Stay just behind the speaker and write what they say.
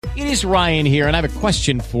It is Ryan here, and I have a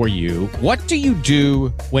question for you. What do you do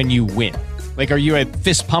when you win? Like, are you a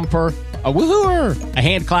fist pumper, a woohooer, a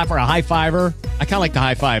hand clapper, a high fiver? I kind of like the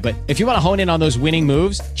high five, but if you want to hone in on those winning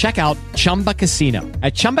moves, check out Chumba Casino.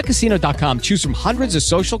 At ChumbaCasino.com, choose from hundreds of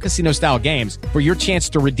social casino-style games for your chance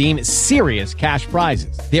to redeem serious cash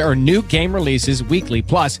prizes. There are new game releases weekly,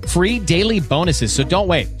 plus free daily bonuses. So don't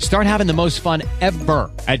wait. Start having the most fun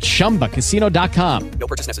ever at ChumbaCasino.com. No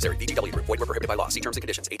purchase necessary. VGW Group. Void where prohibited by law. See terms and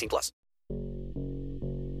conditions. 18 plus.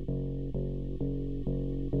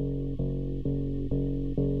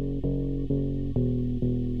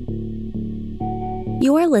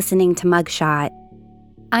 You're listening to Mugshot.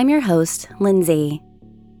 I'm your host, Lindsay.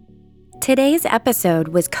 Today's episode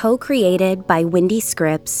was co-created by Wendy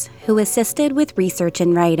Scripps, who assisted with research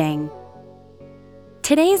and writing.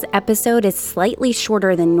 Today's episode is slightly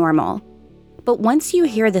shorter than normal, but once you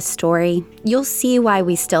hear the story, you'll see why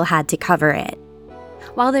we still had to cover it.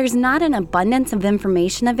 While there's not an abundance of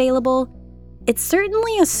information available, it's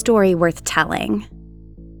certainly a story worth telling.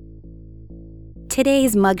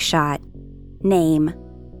 Today's mugshot. Name: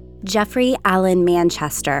 Jeffrey Allen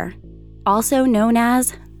Manchester, also known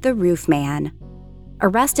as the Roof Man.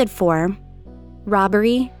 Arrested for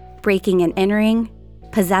robbery, breaking and entering,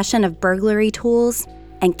 possession of burglary tools,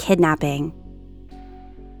 and kidnapping.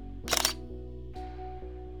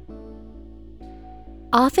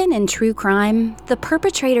 Often in true crime, the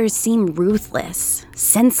perpetrators seem ruthless,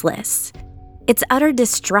 senseless. It's utter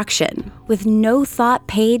destruction, with no thought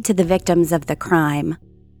paid to the victims of the crime.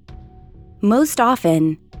 Most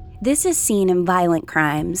often, this is seen in violent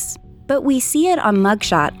crimes, but we see it on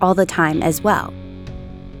Mugshot all the time as well.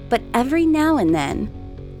 But every now and then,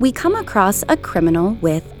 we come across a criminal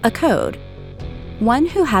with a code. One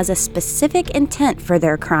who has a specific intent for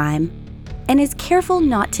their crime and is careful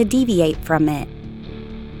not to deviate from it.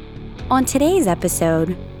 On today's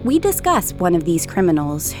episode, we discuss one of these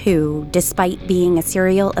criminals who, despite being a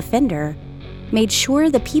serial offender, made sure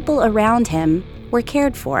the people around him were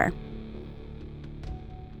cared for.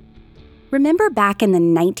 Remember back in the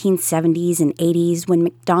 1970s and 80s when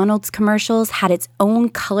McDonald's commercials had its own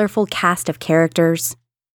colorful cast of characters?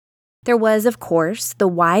 There was, of course, the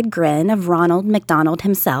wide grin of Ronald McDonald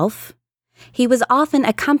himself. He was often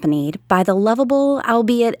accompanied by the lovable,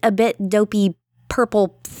 albeit a bit dopey,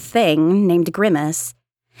 purple thing named Grimace,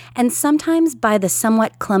 and sometimes by the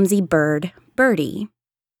somewhat clumsy bird, Birdie.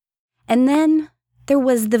 And then there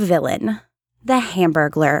was the villain, the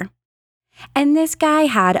Hamburglar. And this guy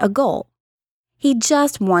had a goal. He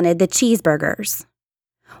just wanted the cheeseburgers.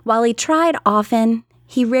 While he tried often,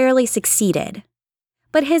 he rarely succeeded.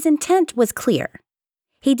 But his intent was clear.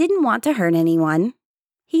 He didn't want to hurt anyone.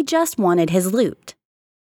 He just wanted his loot.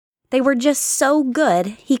 They were just so good,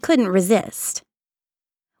 he couldn't resist.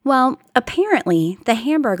 Well, apparently, the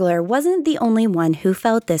Hamburglar wasn't the only one who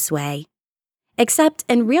felt this way. Except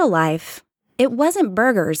in real life, it wasn't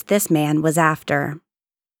burgers this man was after.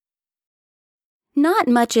 Not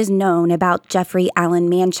much is known about Jeffrey Allen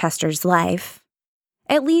Manchester's life,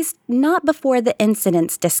 at least not before the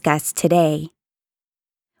incidents discussed today.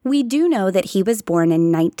 We do know that he was born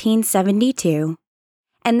in 1972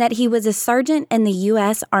 and that he was a sergeant in the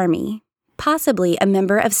U.S. Army, possibly a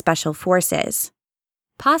member of Special Forces,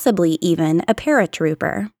 possibly even a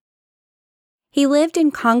paratrooper. He lived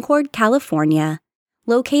in Concord, California,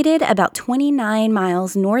 located about 29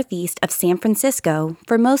 miles northeast of San Francisco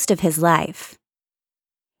for most of his life.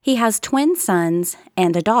 He has twin sons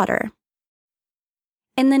and a daughter.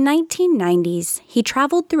 In the 1990s, he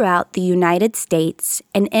traveled throughout the United States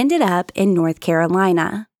and ended up in North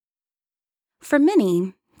Carolina. For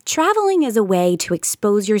many, traveling is a way to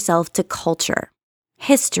expose yourself to culture,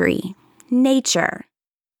 history, nature.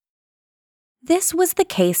 This was the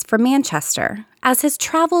case for Manchester, as his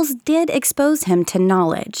travels did expose him to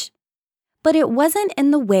knowledge. But it wasn't in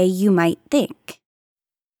the way you might think.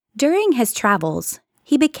 During his travels,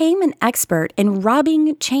 he became an expert in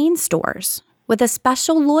robbing chain stores, with a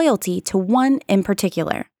special loyalty to one in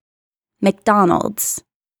particular, McDonald's.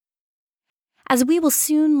 As we will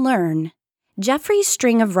soon learn, Jeffrey's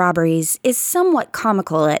string of robberies is somewhat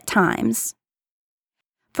comical at times.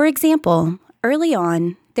 For example, early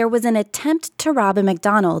on, there was an attempt to rob a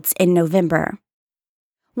McDonald's in November.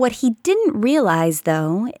 What he didn't realize,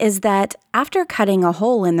 though, is that after cutting a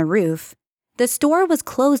hole in the roof, the store was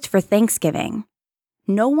closed for Thanksgiving.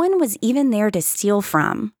 No one was even there to steal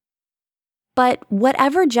from. But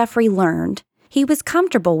whatever Jeffrey learned, he was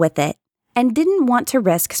comfortable with it and didn't want to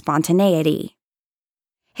risk spontaneity.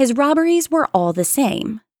 His robberies were all the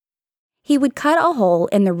same. He would cut a hole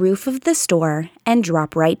in the roof of the store and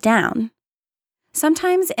drop right down.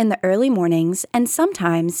 sometimes in the early mornings and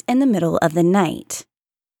sometimes in the middle of the night.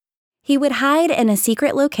 He would hide in a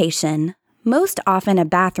secret location, most often a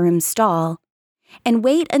bathroom stall, and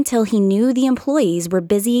wait until he knew the employees were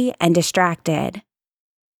busy and distracted.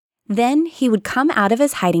 Then he would come out of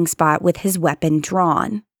his hiding spot with his weapon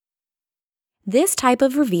drawn. This type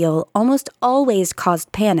of reveal almost always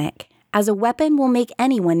caused panic, as a weapon will make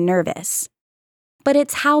anyone nervous. But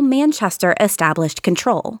it's how Manchester established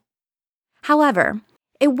control. However,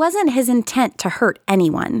 it wasn't his intent to hurt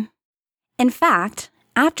anyone. In fact,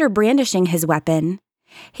 after brandishing his weapon,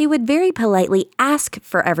 he would very politely ask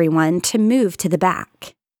for everyone to move to the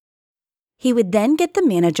back. He would then get the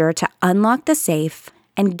manager to unlock the safe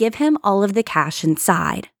and give him all of the cash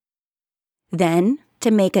inside. Then,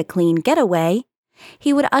 to make a clean getaway,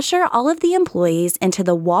 he would usher all of the employees into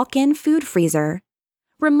the walk-in food freezer,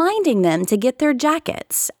 reminding them to get their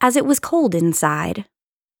jackets as it was cold inside.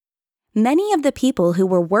 Many of the people who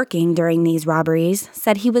were working during these robberies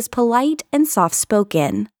said he was polite and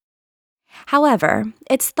soft-spoken. However,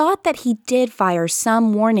 it's thought that he did fire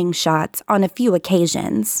some warning shots on a few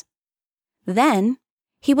occasions. Then,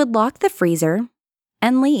 he would lock the freezer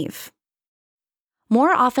and leave.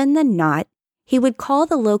 More often than not, he would call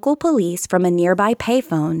the local police from a nearby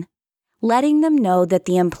payphone, letting them know that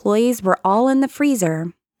the employees were all in the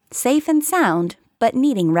freezer, safe and sound, but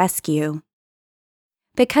needing rescue.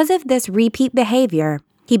 Because of this repeat behavior,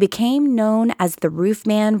 he became known as the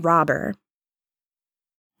Roofman Robber.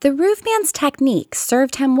 The Roofman's technique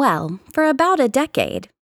served him well for about a decade.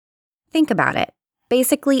 Think about it.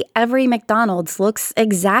 Basically, every McDonald's looks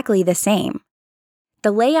exactly the same.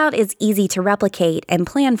 The layout is easy to replicate and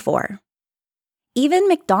plan for. Even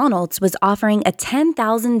McDonald's was offering a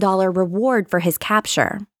 $10,000 reward for his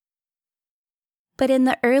capture. But in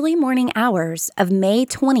the early morning hours of May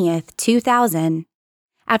 20th, 2000,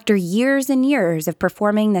 after years and years of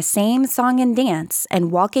performing the same song and dance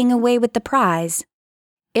and walking away with the prize,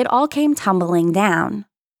 it all came tumbling down.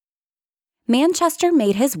 Manchester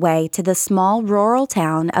made his way to the small rural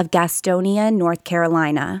town of Gastonia, North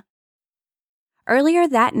Carolina. Earlier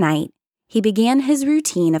that night, he began his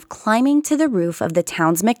routine of climbing to the roof of the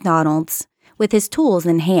town's McDonald's with his tools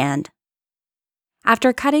in hand.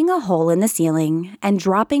 After cutting a hole in the ceiling and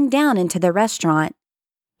dropping down into the restaurant,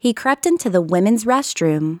 he crept into the women's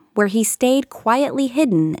restroom where he stayed quietly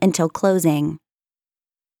hidden until closing.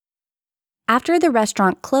 After the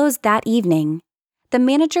restaurant closed that evening, the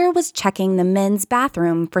manager was checking the men's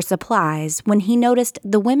bathroom for supplies when he noticed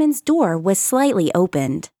the women's door was slightly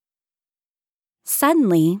opened.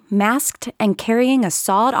 Suddenly, masked and carrying a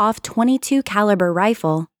sawed-off .22 caliber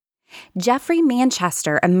rifle, Jeffrey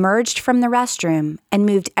Manchester emerged from the restroom and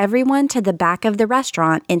moved everyone to the back of the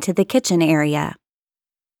restaurant into the kitchen area.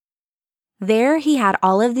 There he had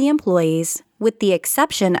all of the employees, with the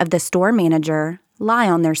exception of the store manager, lie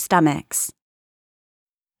on their stomachs.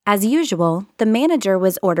 As usual, the manager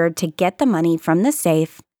was ordered to get the money from the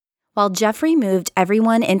safe, while Jeffrey moved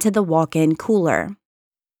everyone into the walk-in cooler.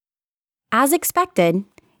 As expected,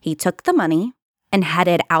 he took the money and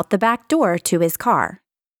headed out the back door to his car.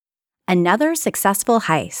 Another successful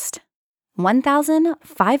heist,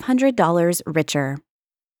 $1,500 richer.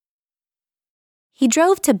 He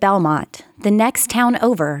drove to Belmont, the next town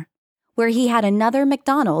over, where he had another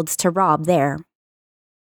McDonald's to rob there.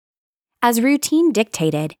 As routine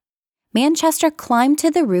dictated, Manchester climbed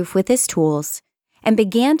to the roof with his tools and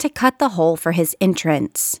began to cut the hole for his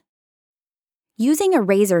entrance. Using a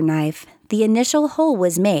razor knife, the initial hole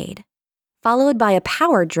was made, followed by a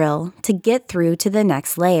power drill to get through to the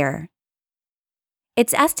next layer.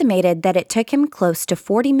 It's estimated that it took him close to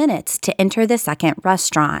 40 minutes to enter the second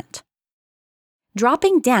restaurant.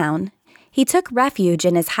 Dropping down, he took refuge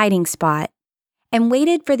in his hiding spot and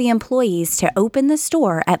waited for the employees to open the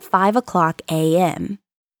store at 5:00 a.m.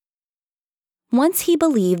 Once he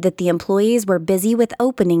believed that the employees were busy with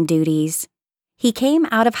opening duties, he came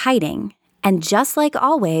out of hiding and, just like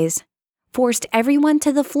always, forced everyone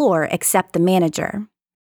to the floor except the manager.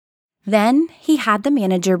 Then he had the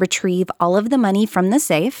manager retrieve all of the money from the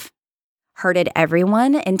safe, herded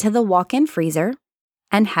everyone into the walk-in freezer,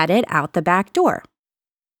 and headed out the back door.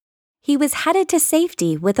 He was headed to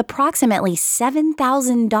safety with approximately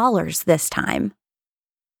 $7,000 this time.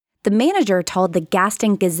 The manager told the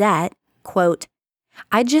Gaston Gazette, quote,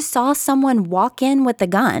 "I just saw someone walk in with a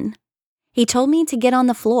gun. He told me to get on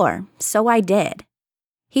the floor, so I did.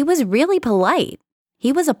 He was really polite.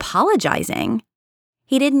 He was apologizing.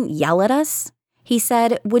 He didn't yell at us. He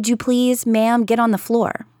said, 'Would you please, ma'am, get on the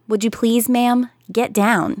floor? Would you please, ma'am, get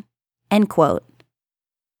down?'" End quote.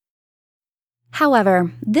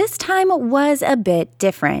 However, this time was a bit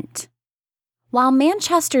different. While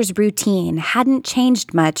Manchester's routine hadn't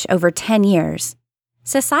changed much over 10 years,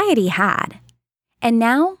 society had. And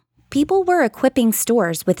now, people were equipping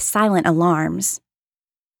stores with silent alarms.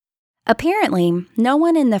 Apparently, no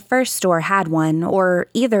one in the first store had one or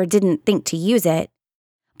either didn't think to use it,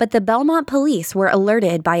 but the Belmont police were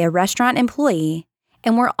alerted by a restaurant employee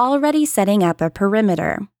and were already setting up a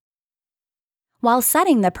perimeter. While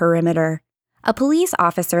setting the perimeter, a police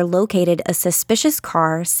officer located a suspicious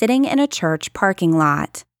car sitting in a church parking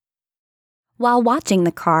lot. While watching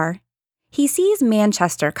the car, he sees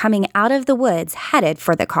Manchester coming out of the woods headed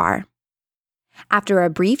for the car. After a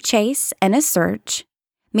brief chase and a search,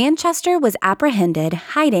 Manchester was apprehended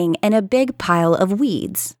hiding in a big pile of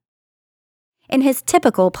weeds. In his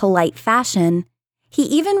typical polite fashion, he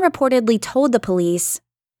even reportedly told the police,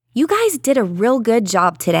 "You guys did a real good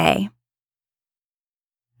job today."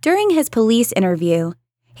 During his police interview,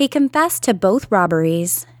 he confessed to both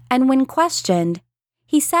robberies, and when questioned,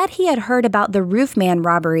 he said he had heard about the Roofman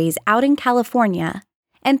robberies out in California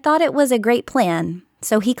and thought it was a great plan,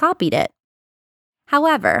 so he copied it.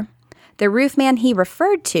 However, the Roofman he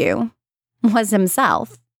referred to was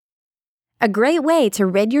himself. A great way to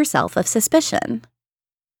rid yourself of suspicion.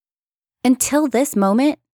 Until this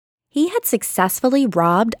moment, he had successfully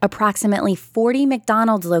robbed approximately 40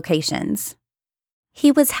 McDonald's locations. He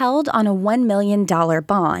was held on a $1 million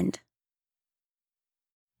bond.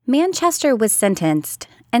 Manchester was sentenced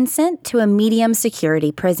and sent to a medium security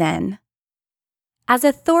prison. As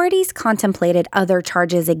authorities contemplated other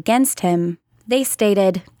charges against him, they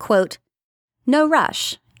stated, quote, "No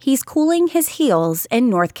rush. He's cooling his heels in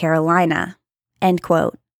North Carolina," end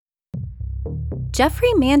quote.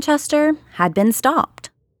 Jeffrey Manchester had been stopped.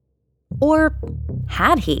 Or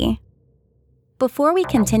had he? Before we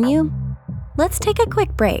continue, let's take a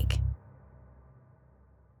quick break.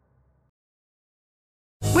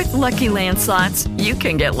 With Lucky Land Slots, you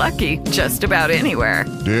can get lucky just about anywhere.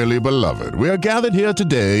 Dearly beloved, we are gathered here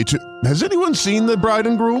today to... Has anyone seen the bride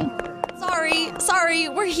and groom? Sorry,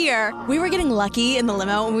 we're here. We were getting lucky in the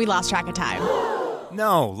limo and we lost track of time.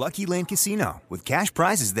 No, Lucky Land Casino, with cash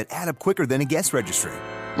prizes that add up quicker than a guest registry.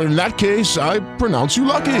 In that case, I pronounce you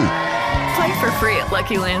lucky. Play for free at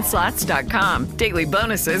LuckyLandSlots.com. Daily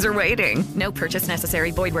bonuses are waiting. No purchase necessary.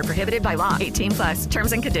 Void where prohibited by law. 18+.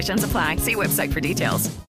 Terms and conditions apply. See website for details.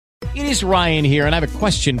 It is Ryan here, and I have a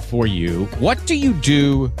question for you. What do you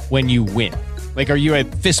do when you win? Like, are you a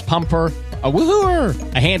fist pumper, a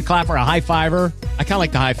woohooer, a hand clapper, a high fiver? I kind of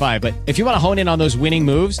like the high five, but if you want to hone in on those winning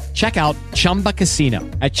moves, check out Chumba Casino.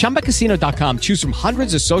 At ChumbaCasino.com, choose from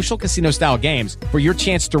hundreds of social casino-style games for your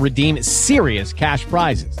chance to redeem serious cash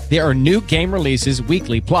prizes. There are new game releases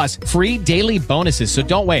weekly, plus free daily bonuses, so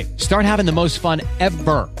don't wait. Start having the most fun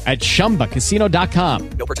ever at ChumbaCasino.com.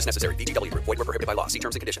 No purchase necessary. VGW. Void where prohibited by law. See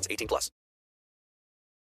terms and conditions. 18+.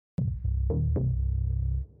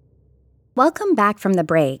 Welcome back from the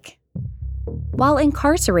break. While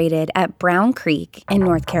incarcerated at Brown Creek in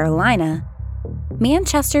North Carolina,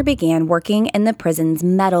 Manchester began working in the prison's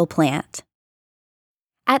metal plant.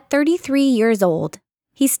 At 33 years old,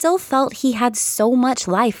 he still felt he had so much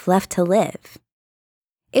life left to live.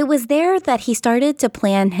 It was there that he started to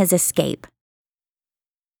plan his escape.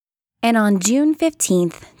 And on June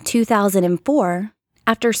 15, 2004,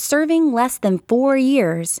 after serving less than 4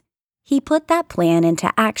 years, he put that plan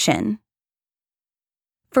into action.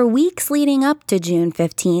 For weeks leading up to June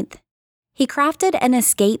 15th, he crafted an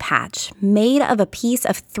escape hatch made of a piece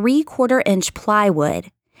of 3/4-inch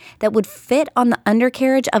plywood that would fit on the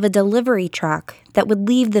undercarriage of a delivery truck that would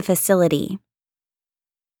leave the facility.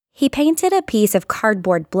 He painted a piece of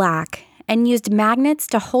cardboard black and used magnets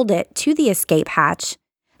to hold it to the escape hatch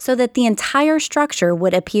so that the entire structure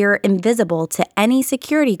would appear invisible to any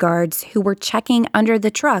security guards who were checking under the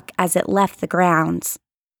truck as it left the grounds.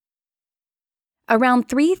 Around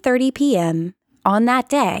 3:30 p.m. on that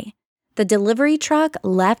day, the delivery truck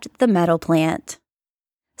left the metal plant.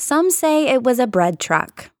 Some say it was a bread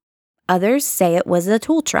truck. Others say it was a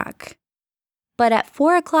tool truck. But at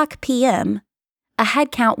 4:00 p.m., a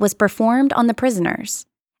head count was performed on the prisoners,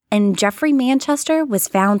 and Jeffrey Manchester was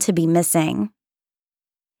found to be missing.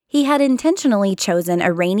 He had intentionally chosen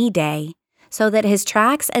a rainy day so that his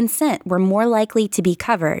tracks and scent were more likely to be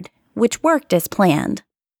covered, which worked as planned.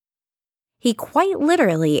 He quite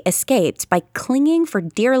literally escaped by clinging for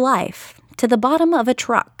dear life to the bottom of a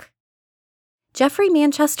truck. Jeffrey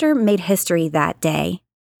Manchester made history that day.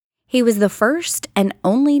 He was the first and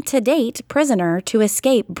only to date prisoner to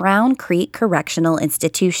escape Brown Creek Correctional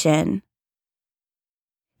Institution.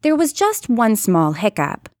 There was just one small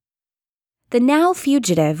hiccup. The now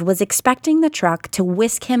fugitive was expecting the truck to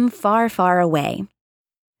whisk him far, far away.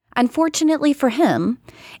 Unfortunately for him,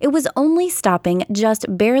 it was only stopping just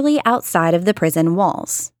barely outside of the prison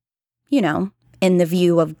walls. You know, in the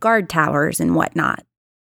view of guard towers and whatnot.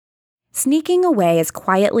 Sneaking away as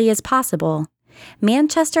quietly as possible,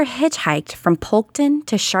 Manchester hitchhiked from Polkton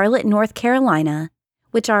to Charlotte, North Carolina,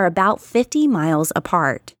 which are about 50 miles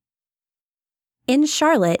apart. In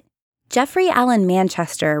Charlotte, Jeffrey Allen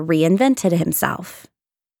Manchester reinvented himself.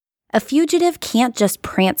 A fugitive can't just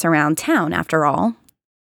prance around town, after all.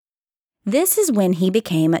 This is when he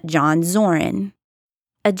became John Zorin,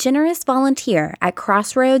 a generous volunteer at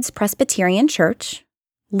Crossroads Presbyterian Church,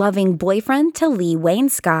 loving boyfriend to Lee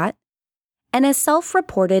Wainscott, and a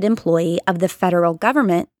self-reported employee of the federal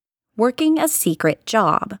government working a secret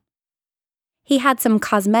job. He had some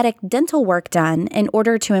cosmetic dental work done in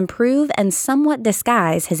order to improve and somewhat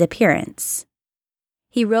disguise his appearance.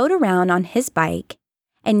 He rode around on his bike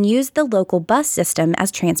and used the local bus system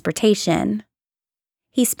as transportation.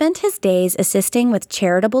 He spent his days assisting with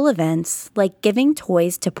charitable events like giving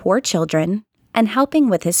toys to poor children and helping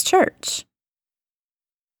with his church.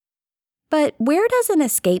 But where does an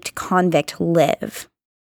escaped convict live?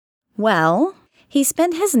 Well, he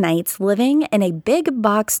spent his nights living in a big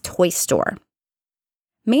box toy store.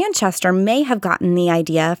 Manchester may have gotten the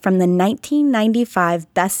idea from the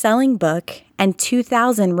 1995 best-selling book and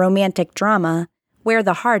 2000 romantic drama, Where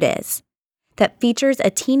the Heart Is, that features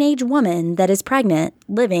a teenage woman that is pregnant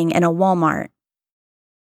living in a Walmart.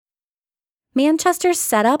 Manchester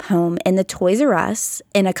set up home in the Toys R Us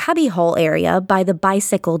in a cubbyhole area by the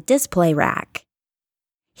bicycle display rack.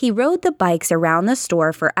 He rode the bikes around the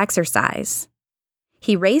store for exercise.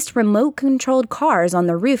 He raced remote-controlled cars on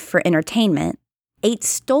the roof for entertainment, ate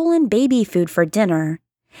stolen baby food for dinner,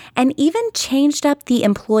 and even changed up the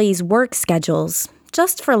employees' work schedules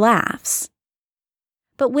just for laughs.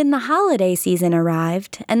 But when the holiday season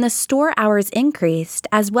arrived and the store hours increased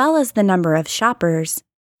as well as the number of shoppers,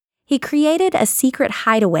 he created a secret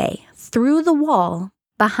hideaway through the wall,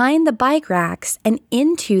 behind the bike racks, and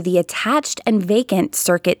into the attached and vacant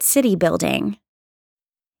Circuit City building.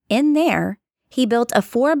 In there, he built a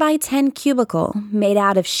 4x10 cubicle made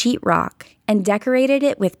out of sheetrock and decorated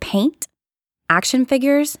it with paint, action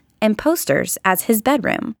figures, and posters as his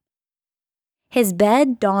bedroom. His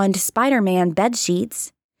bed donned Spider-Man bed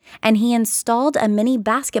sheets, and he installed a mini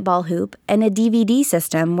basketball hoop and a DVD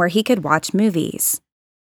system where he could watch movies.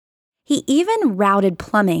 He even routed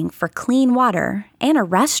plumbing for clean water and a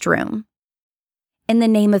restroom. In the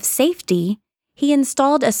name of safety, he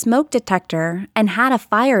installed a smoke detector and had a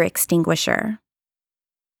fire extinguisher.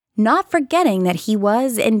 Not forgetting that he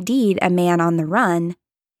was indeed a man on the run,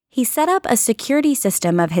 he set up a security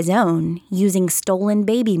system of his own using stolen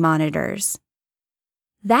baby monitors.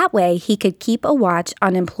 That way, he could keep a watch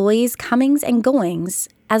on employees' comings and goings,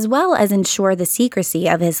 as well as ensure the secrecy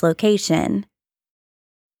of his location.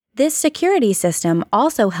 This security system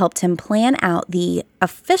also helped him plan out the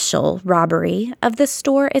official robbery of the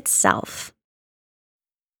store itself.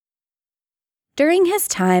 During his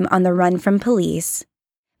time on the run from police,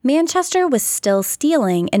 Manchester was still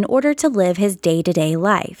stealing in order to live his day-to-day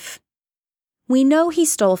life. We know he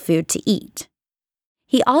stole food to eat.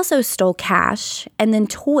 He also stole cash and then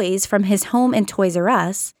toys from his home in Toys R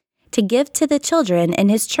Us to give to the children in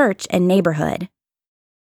his church and neighborhood.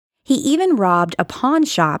 He even robbed a pawn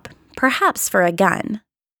shop, perhaps for a gun.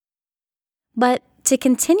 But to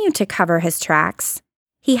continue to cover his tracks,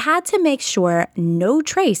 he had to make sure no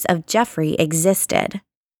trace of Jeffrey existed.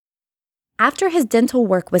 After his dental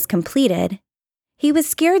work was completed, he was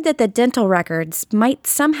scared that the dental records might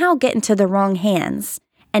somehow get into the wrong hands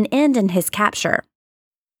and end in his capture.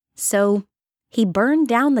 So he burned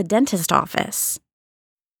down the dentist office.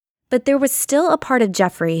 But there was still a part of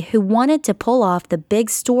Jeffrey who wanted to pull off the big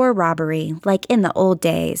store robbery like in the old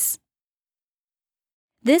days.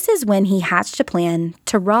 This is when he hatched a plan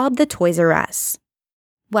to rob the Toys R Us.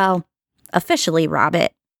 Well, officially rob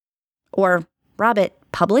it. Or rob it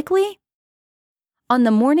publicly? On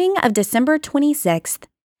the morning of December 26th,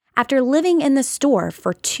 after living in the store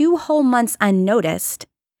for 2 whole months unnoticed,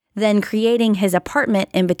 then creating his apartment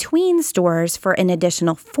in between stores for an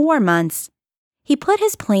additional 4 months, he put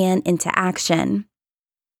his plan into action.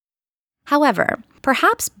 However,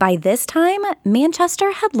 perhaps by this time,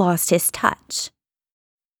 Manchester had lost his touch.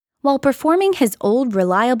 While performing his old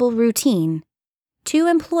reliable routine, 2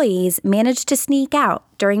 employees managed to sneak out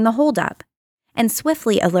during the holdup and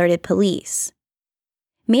swiftly alerted police.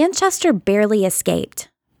 Manchester barely escaped,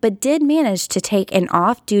 but did manage to take an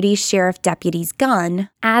off-duty sheriff deputy's gun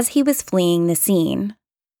as he was fleeing the scene.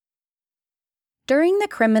 During the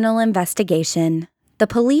criminal investigation, the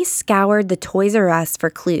police scoured the Toys R Us for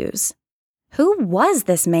clues, Who was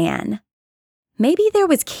this man? Maybe there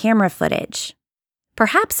was camera footage.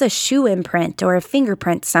 Perhaps a shoe imprint or a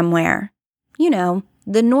fingerprint somewhere. You know,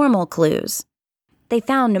 the normal clues. They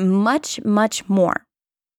found much, much more.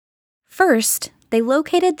 First, they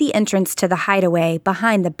located the entrance to the hideaway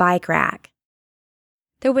behind the bike rack.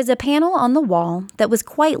 There was a panel on the wall that was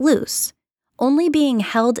quite loose, only being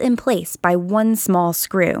held in place by one small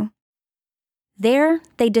screw. There,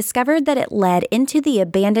 they discovered that it led into the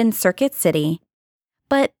abandoned Circuit City,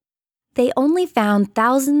 but they only found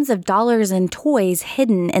thousands of dollars in toys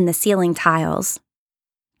hidden in the ceiling tiles.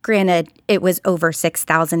 Granted, it was over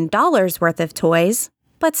 $6,000 worth of toys,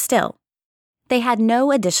 but still, they had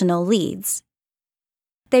no additional leads.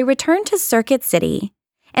 They returned to Circuit City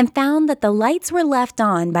and found that the lights were left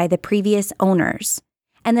on by the previous owners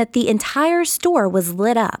and that the entire store was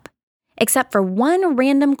lit up, except for one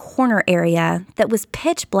random corner area that was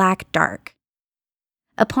pitch black dark.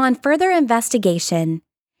 Upon further investigation,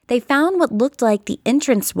 they found what looked like the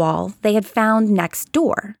entrance wall they had found next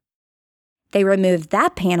door. They removed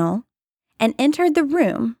that panel and entered the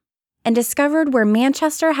room and discovered where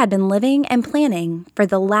Manchester had been living and planning for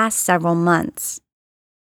the last several months.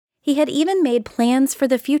 He had even made plans for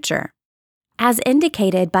the future, as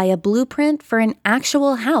indicated by a blueprint for an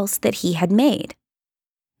actual house that he had made.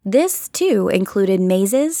 This, too, included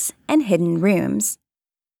mazes and hidden rooms.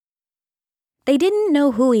 They didn't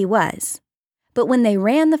know who he was, but when they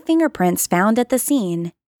ran the fingerprints found at the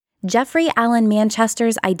scene, Jeffrey Allen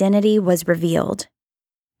Manchester's identity was revealed.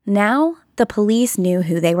 Now, the police knew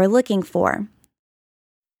who they were looking for.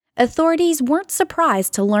 Authorities weren't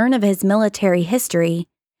surprised to learn of his military history,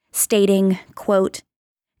 stating, quote,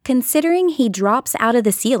 "Considering he drops out of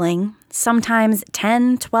the ceiling, sometimes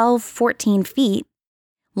 10, 12, 14 feet,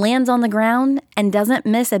 lands on the ground, and doesn't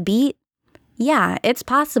miss a beat, yeah, it's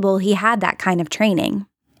possible he had that kind of training,"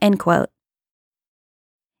 end quote.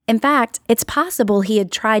 In fact, it's possible he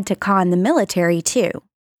had tried to con the military, too.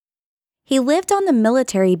 He lived on the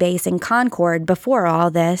military base in Concord before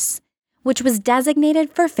all this, which was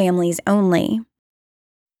designated for families only.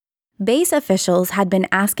 Base officials had been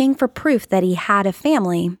asking for proof that he had a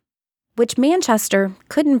family, which Manchester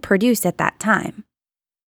couldn't produce at that time.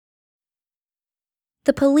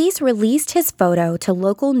 The police released his photo to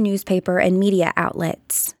local newspaper and media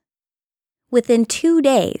outlets. Within 2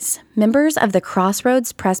 days, members of the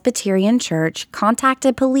Crossroads Presbyterian Church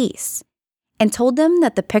contacted police and told them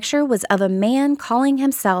that the picture was of a man calling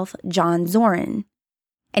himself John Zorin,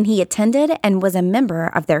 and he attended and was a member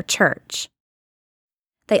of their church.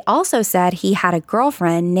 They also said he had a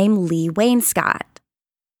girlfriend named Lee Wainscott.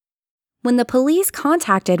 When the police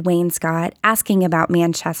contacted Wainscott asking about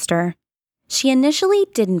Manchester, she initially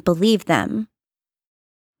didn't believe them.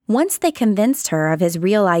 Once they convinced her of his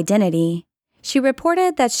real identity, she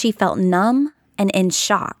reported that she felt numb and in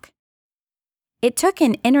shock. It took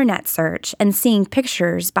an internet search and seeing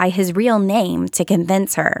pictures by his real name to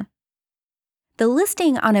convince her. The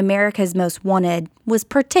listing on America's Most Wanted was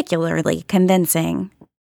particularly convincing.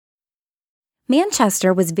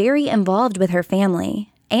 Manchester was very involved with her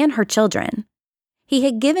family and her children. He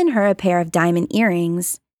had given her a pair of diamond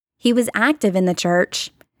earrings. He was active in the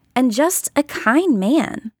church and just a kind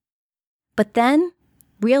man. But then,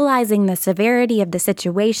 realizing the severity of the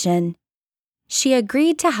situation, she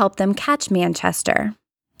agreed to help them catch Manchester.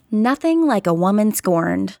 Nothing like a woman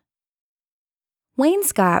scorned.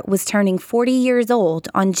 Wainscott was turning 40 years old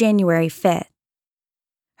on January 5th.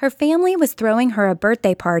 Her family was throwing her a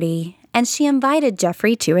birthday party, and she invited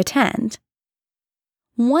Jeffrey to attend.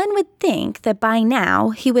 One would think that by now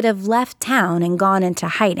he would have left town and gone into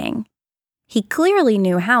hiding. He clearly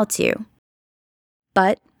knew how to.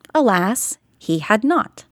 But, alas, he had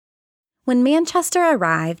not. When Manchester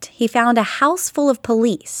arrived, he found a house full of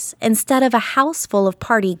police instead of a house full of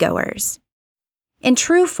partygoers. In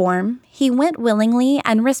true form, he went willingly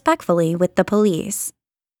and respectfully with the police.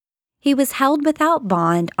 He was held without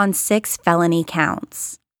bond on 6 felony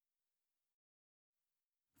counts.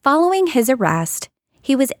 Following his arrest,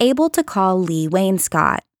 he was able to call Lee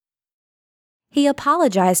Wainscott. He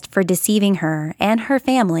apologized for deceiving her and her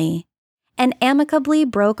family and amicably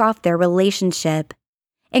broke off their relationship,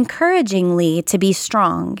 encouraging Lee to be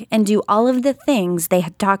strong and do all of the things they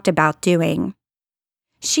had talked about doing.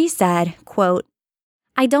 She said, quote,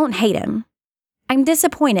 "I don't hate him. I'm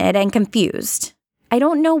disappointed and confused. I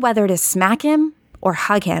don't know whether to smack him or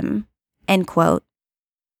hug him," end quote.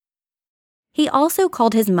 He also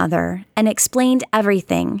called his mother and explained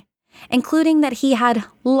everything, including that he had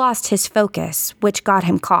lost his focus, which got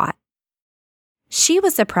him caught. She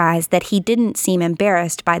was surprised that he didn't seem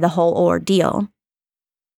embarrassed by the whole ordeal.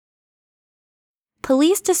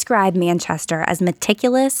 police describe Manchester as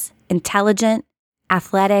meticulous, intelligent,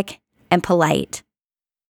 athletic, and polite.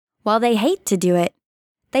 While they hate to do it,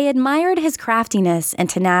 they admired his craftiness and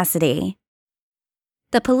tenacity.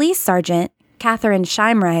 The police sergeant, Catherine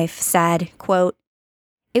Scheimreif, said, quote,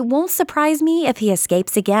 "It won't surprise me if he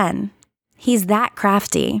escapes again. He's that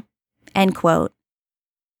crafty," end quote.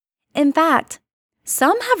 In fact,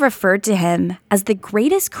 some have referred to him as the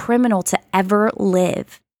greatest criminal to ever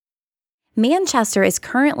live. Manchester is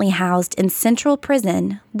currently housed in Central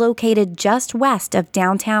Prison, located just west of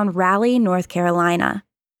downtown Raleigh, North Carolina.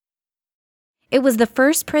 It was the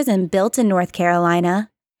first prison built in North Carolina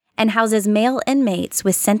and houses male inmates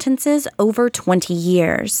with sentences over 20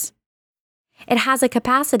 years. It has a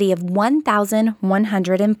capacity of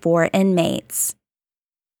 1,104 inmates.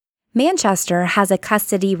 Manchester has a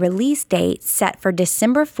custody release date set for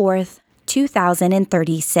December 4th,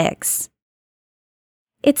 2036.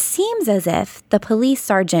 It seems as if the police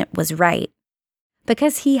sergeant was right,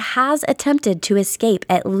 because he has attempted to escape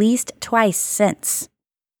at least twice since,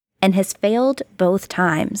 and has failed both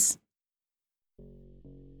times.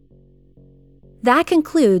 That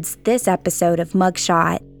concludes this episode of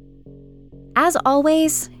Mugshot. As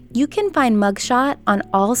always, you can find Mugshot on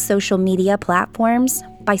all social media platforms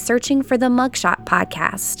by searching for the Mugshot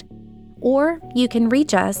Podcast, or you can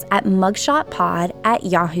reach us at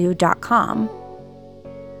mugshotpod@yahoo.com.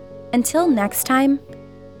 Until next time,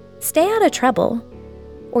 stay out of trouble,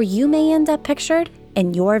 or you may end up pictured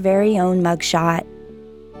in your very own mugshot.